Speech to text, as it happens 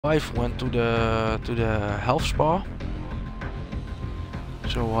Wife went to the health spa,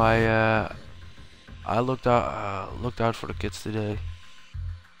 so I looked out for the kids today.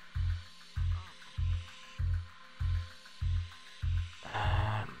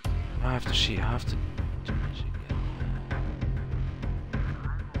 And I have to see. I have to do this again.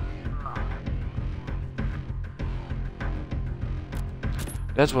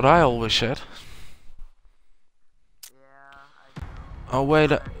 That's what I always said. Oh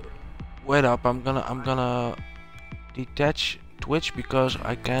wait up! I'm gonna detach Twitch because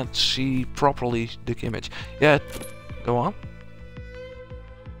I can't see properly the image. Yeah, go on.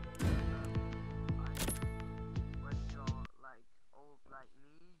 When you're like old like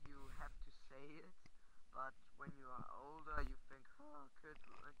me, you have to say it, but when you are older, you think, oh,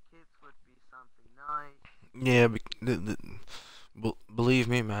 kids would be something nice. Yeah, believe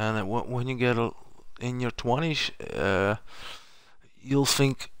me, man. When you get in your 20s,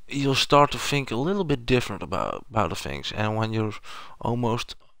 you'll start to think a little bit different about the things, and when you're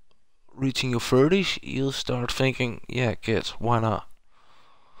almost reaching your 30s, you'll start thinking, yeah, kids, why not?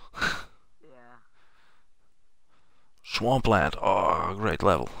 Yeah. Swampland, oh, great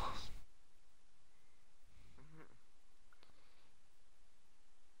level.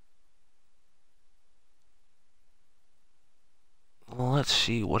 Let's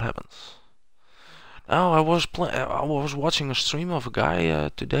see what happens. Now I was watching a stream of a guy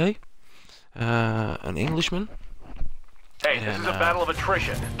today, an Englishman. Hey, this is a battle of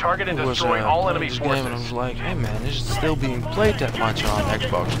attrition. Target and Who was destroy all enemy this forces. game, and I was like, hey man, is it still being played that much on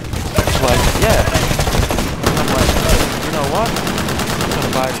Xbox? He's like, yeah. And I'm like, you know what? I'm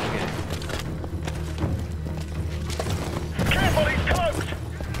gonna buy this game. Careful, he's close!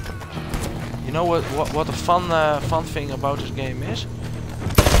 You know what the fun thing about this game is?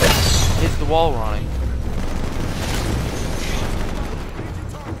 It's the wall running.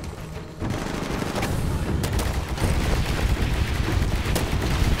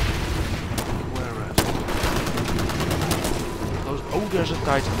 Where at? Oh, there's a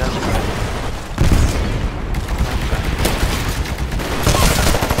Titan. There's a Titan.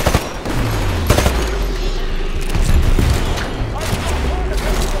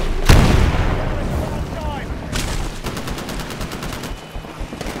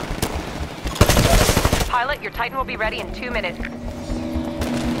 Pilot, your Titan will be ready in 2 minutes.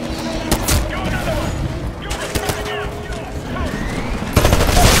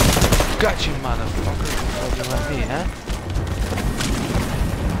 Got you, motherfucker. You like me, huh?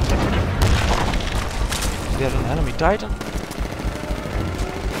 Is there an enemy Titan?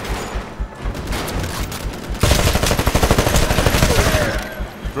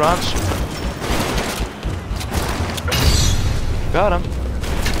 Grunts. Got him.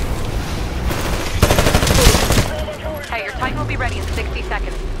 Hey, your Titan will be ready in 60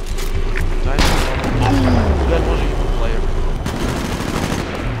 seconds. Titan. That was a human player.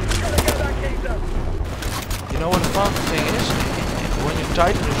 You know what the fun thing is? When your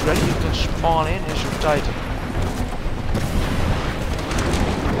Titan is ready, you can spawn in as your Titan.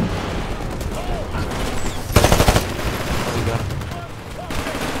 Oh, you got him.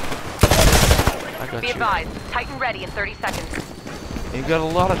 I got Be you. advised, Titan ready in 30 seconds. You got a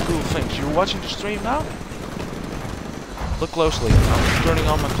lot of cool things. You're watching the stream now? Look closely. I'm turning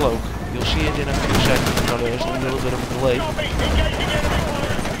on my cloak. You'll see it in a few seconds, so there's a little bit of a delay.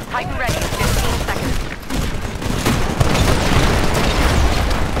 Titan ready in 15 seconds.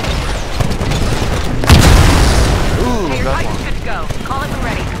 Ooh, Hey, your got Titan's one. good to go. Call it when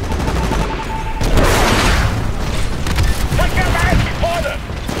ready. Take out that pilot!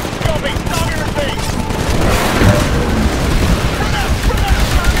 Copy, target received!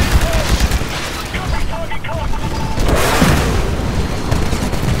 Copy, target caught!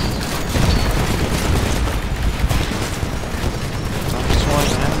 I'm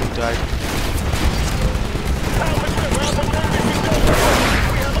destroying an enemy Titan.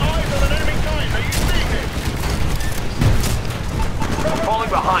 We have eyes on an enemy Titan. Are you seeing this? We're falling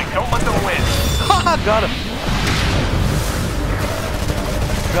behind. Don't let them win. Haha, got him.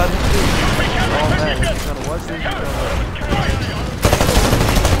 Got him too. Oh man, you gotta watch this.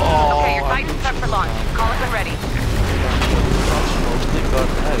 Oh, Okay, your Titan's prep for launch. Call it when ready. Mostly, but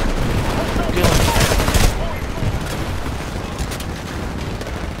hey, kill him.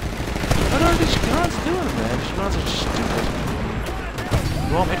 What are these grunts doing, man? These grunts are stupid.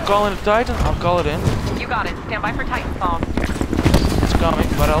 You want me to call in a Titan? I'll call it in. You got it. Stand by for Titanfall. It's coming,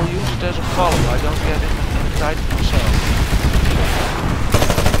 but I'll use it as a follow. I don't get it in the Titan myself.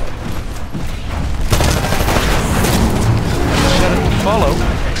 Set it to follow.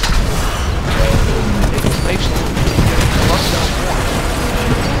 It makes them lockdown.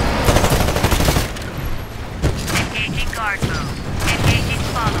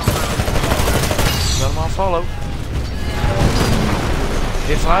 follow.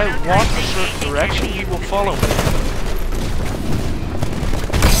 If I walk a certain direction, he will follow me.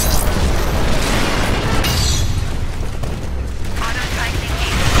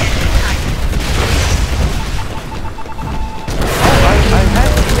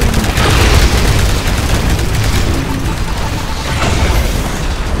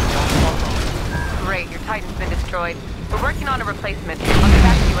 Great, your Titan's been destroyed. We're working on a replacement. I'll get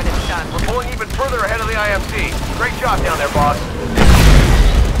back to you when it's done. We're pulling even further ahead of the IMC. Great job down there, boss.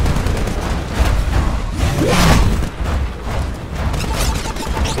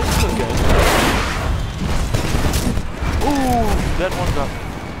 Ooh, that one got me.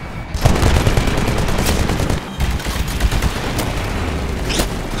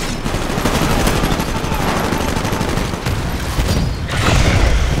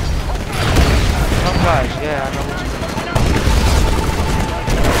 Some guys, yeah, I know what you mean.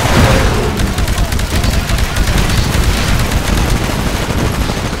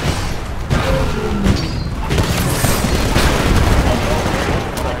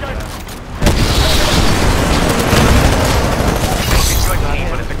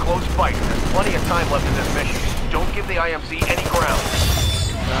 Plenty of time left in this mission. Don't give the IMC any ground.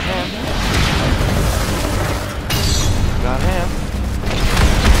 Got him. Got him.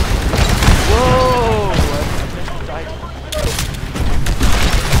 Whoa! I missed the Titan.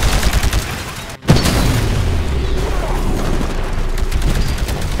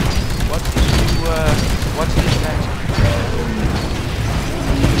 What's this next?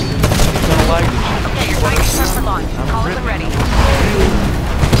 You're gonna like this. Okay, your Titan's set for launch. Call them ready.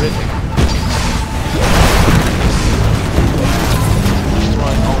 Ripping.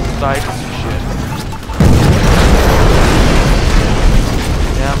 Destroying all the Titans and shit.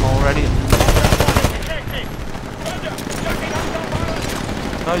 Yeah, I'm already.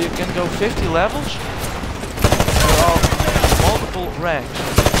 Now you can go 50 levels. There are multiple ranks.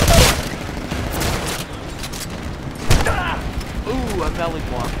 Ooh, a melee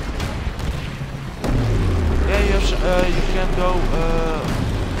one. Yeah, you can go.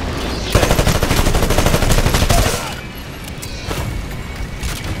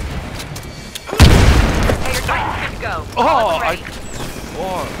 Go. Oh, I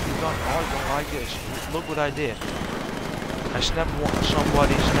don't like this. Look what I did. I snapped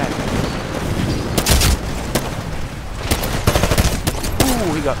somebody's neck.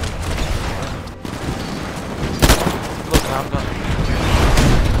 Ooh, he got me. Look, I'm gonna.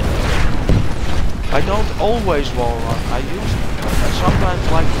 I don't always wall run. I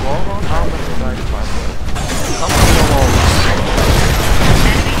sometimes like to wall run. I'll make the guy by the way. Sometimes I wall run.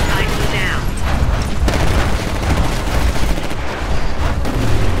 Enemy Titan down.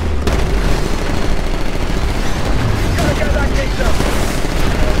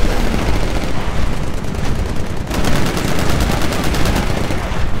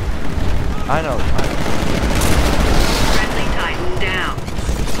 I know. Friendly Titan down.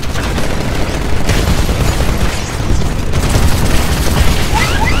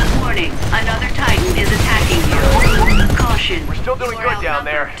 Warning, another Titan is attacking you. Caution. We're still doing good down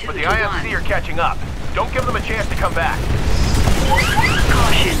there, but the IMC are catching up. Don't give them a chance to come back.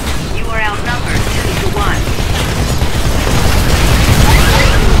 Caution, you are outnumbered 2 to 1.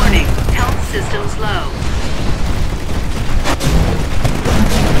 Warning, health systems low.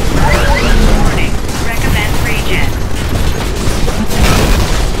 Warning, recommend regen.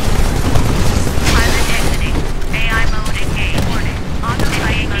 Pilot exiting. AI mode engaged. Warning,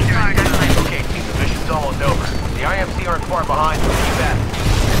 auto-playing started. Okay, team, the mission's almost over. The IMC aren't far behind, so keep at it.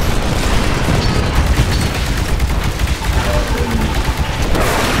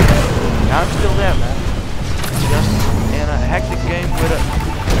 I'm still there, man. Just in a hectic game with a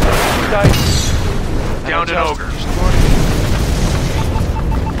guy. Down an ogre.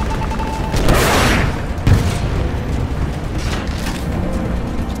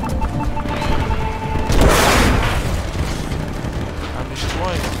 I'm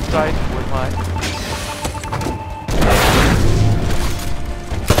destroying the Titan with my.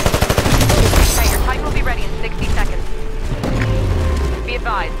 Okay, your Titan will be ready in 60 seconds. Be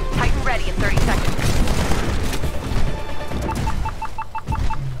advised, Titan ready in 30 seconds.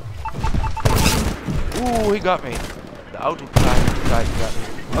 Ooh, he got me. The auto Titan got me.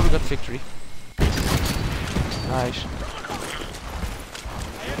 Oh, we got victory. Nice.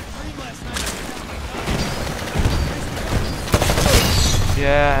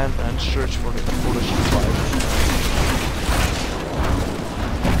 Yeah, and search for the survivors.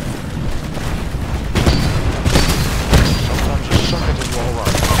 Sometimes you suck at the wall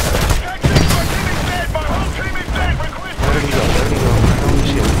run. Where did he go? Where did he go? I know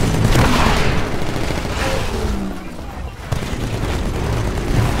he's here.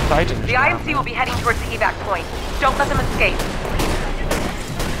 IMC will be heading towards the evac point. Don't let them escape.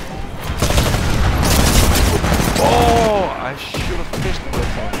 Oh, I should have pissed with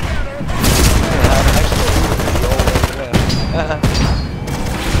him. Yeah, I still do all the way there.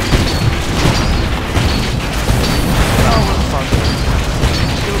 Oh, what the fuck?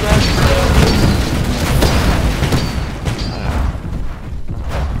 Still there?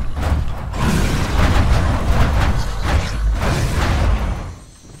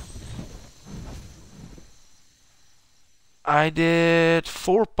 I did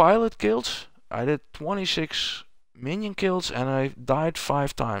 4 pilot kills. I did 26 minion kills and I died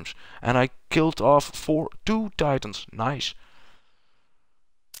 5 times. And I killed off 2 Titans. Nice.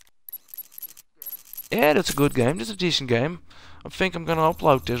 Yeah, that's a good game. That's a decent game. I think I'm gonna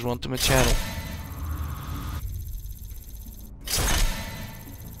upload this one to my channel.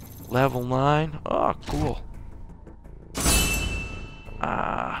 Level 9. Oh, cool.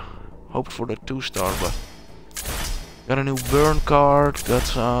 Hoped for the 2-star, but got a new burn card. Got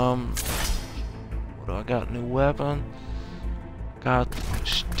some. What do I got? New weapon. Got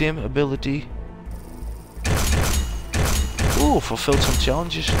stim ability. Ooh, fulfilled some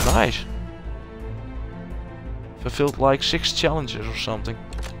challenges. Nice. Fulfilled like 6 challenges or something.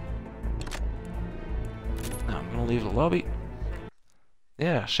 Now I'm gonna leave the lobby.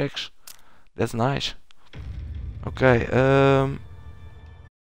 Yeah, 6. That's nice. Okay,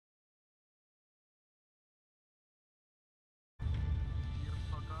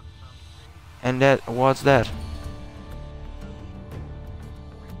 and that, what's that?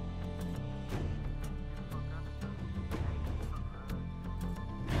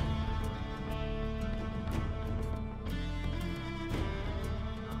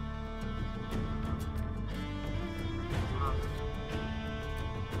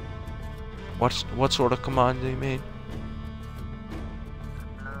 What sort of command do you mean?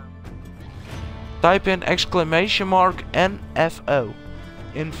 Type in exclamation mark NFO.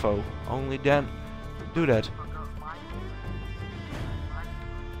 Info. Only then do that.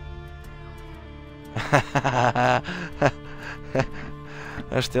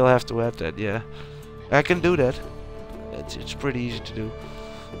 I still have to add that, yeah. I can do that. It's pretty easy to do.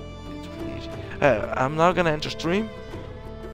 It's pretty easy. I'm not gonna enter stream.